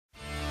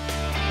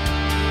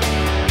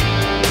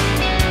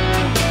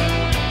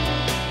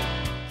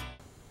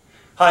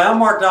Hi, I'm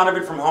Mark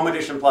Donovan from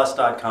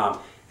HomeEditionPlus.com,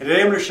 and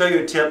today I'm going to show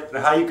you a tip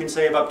on how you can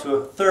save up to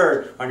a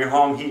third on your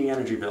home heating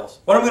energy bills.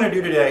 What I'm going to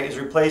do today is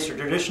replace your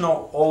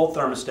traditional old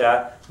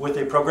thermostat with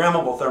a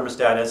programmable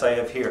thermostat as I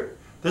have here.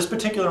 This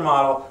particular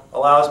model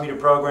allows me to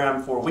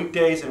program for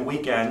weekdays and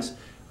weekends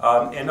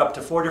and up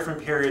to 4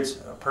 different periods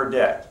per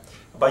day.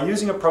 By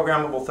using a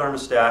programmable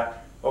thermostat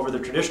over the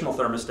traditional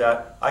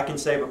thermostat, I can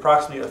save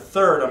approximately a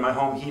third on my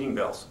home heating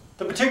bills.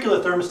 The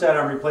particular thermostat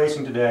I'm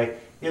replacing today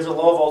is a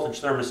low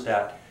voltage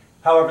thermostat.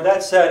 However,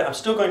 that said, I'm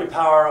still going to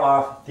power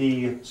off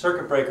the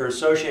circuit breaker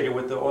associated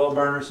with the oil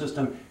burner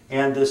system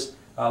and this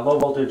low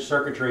voltage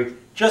circuitry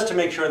just to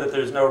make sure that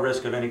there's no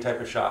risk of any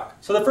type of shock.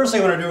 So the first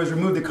thing I want to do is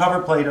remove the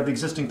cover plate of the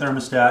existing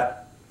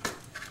thermostat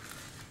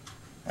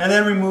and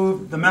then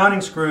remove the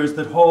mounting screws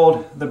that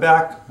hold the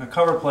back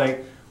cover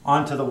plate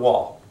onto the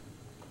wall.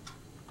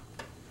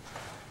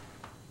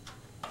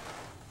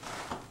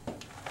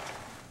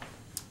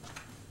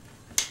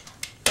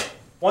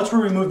 Once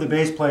we remove the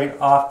base plate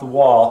off the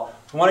wall,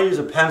 I want to use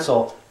a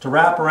pencil to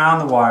wrap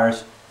around the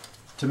wires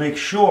to make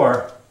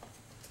sure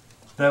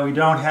that we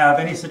don't have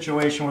any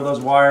situation where those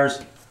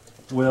wires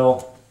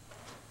will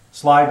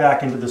slide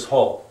back into this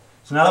hole.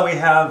 So now that we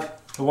have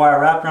the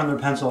wire wrapped around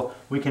the pencil,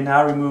 we can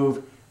now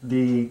remove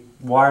the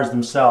wires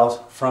themselves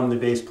from the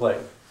base plate.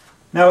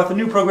 Now with the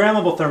new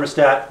programmable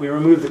thermostat, we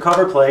remove the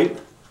cover plate,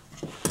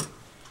 and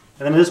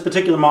then in this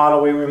particular model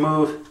we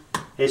remove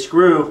a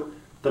screw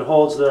that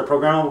holds the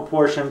programmable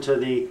portion to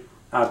the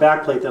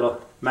back plate that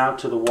will mount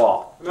to the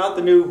wall. I mount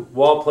the new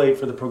wall plate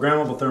for the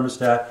programmable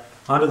thermostat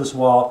onto this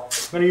wall.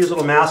 I'm going to use a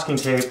little masking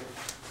tape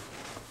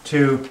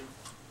to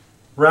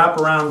wrap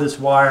around this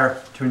wire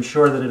to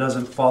ensure that it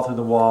doesn't fall through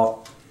the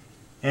wall.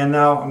 And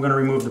now I'm going to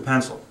remove the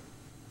pencil.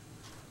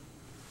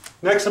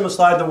 Next I'm going to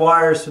slide the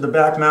wires to the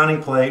back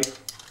mounting plate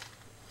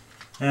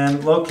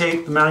and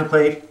locate the mounting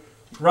plate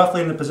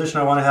roughly in the position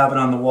I want to have it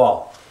on the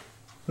wall.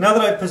 Now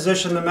that I've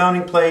positioned the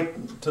mounting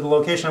plate to the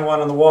location I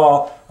want on the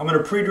wall, I'm going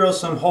to pre-drill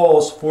some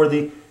holes for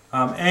the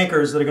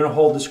anchors that are going to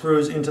hold the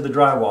screws into the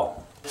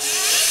drywall.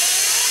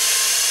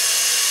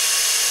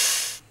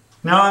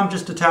 Now I'm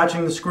just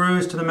attaching the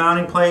screws to the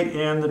mounting plate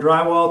and the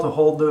drywall to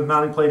hold the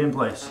mounting plate in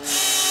place.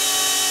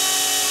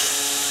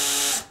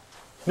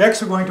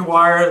 Next we're going to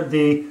wire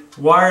the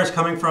wires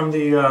coming from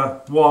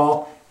the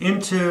wall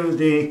into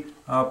the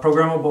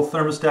programmable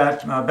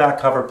thermostat back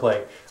cover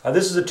plate.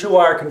 This is a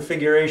 2-wire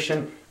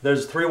configuration.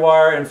 There's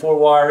 3-wire and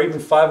 4-wire, even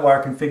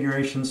 5-wire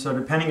configurations, so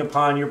depending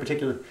upon your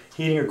particular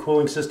heating or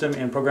cooling system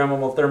and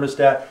programmable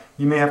thermostat,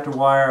 you may have to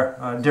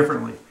wire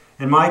differently.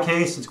 In my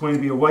case, it's going to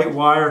be a white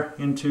wire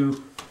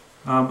into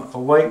a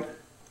white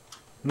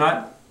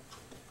nut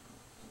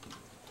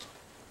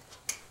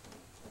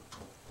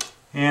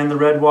and the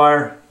red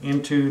wire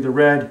into the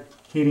red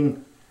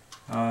heating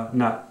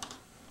nut.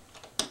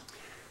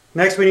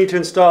 Next we need to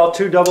install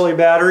 2 AA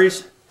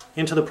batteries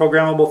into the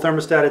programmable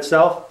thermostat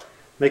itself,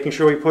 making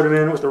sure we put them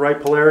in with the right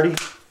polarity.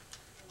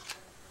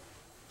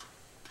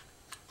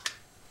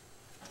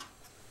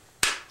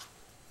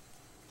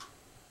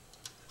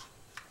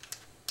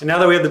 And now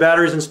that we have the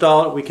batteries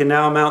installed, we can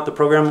now mount the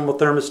programmable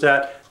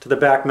thermostat to the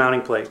back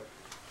mounting plate.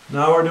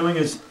 Now what we're doing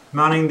is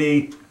mounting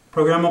the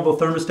programmable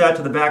thermostat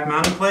to the back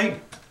mounting plate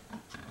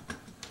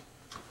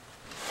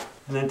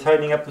and then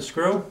tightening up the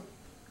screw.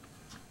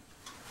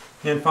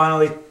 And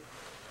finally,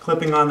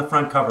 clipping on the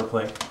front cover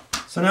plate.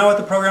 So now with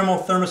the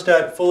programmable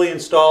thermostat fully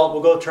installed,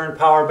 we'll go turn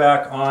power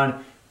back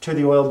on to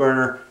the oil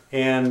burner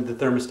and the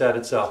thermostat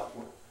itself.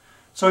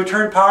 So we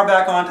turned power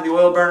back on to the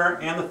oil burner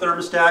and the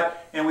thermostat,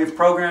 and we've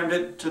programmed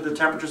it to the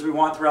temperatures we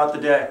want throughout the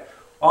day.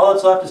 All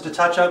that's left is to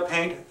touch up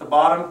paint at the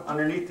bottom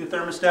underneath the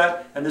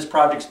thermostat, and this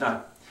project's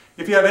done.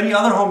 If you have any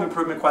other home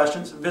improvement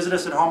questions, visit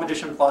us at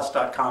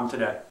HomeEditionPlus.com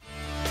today.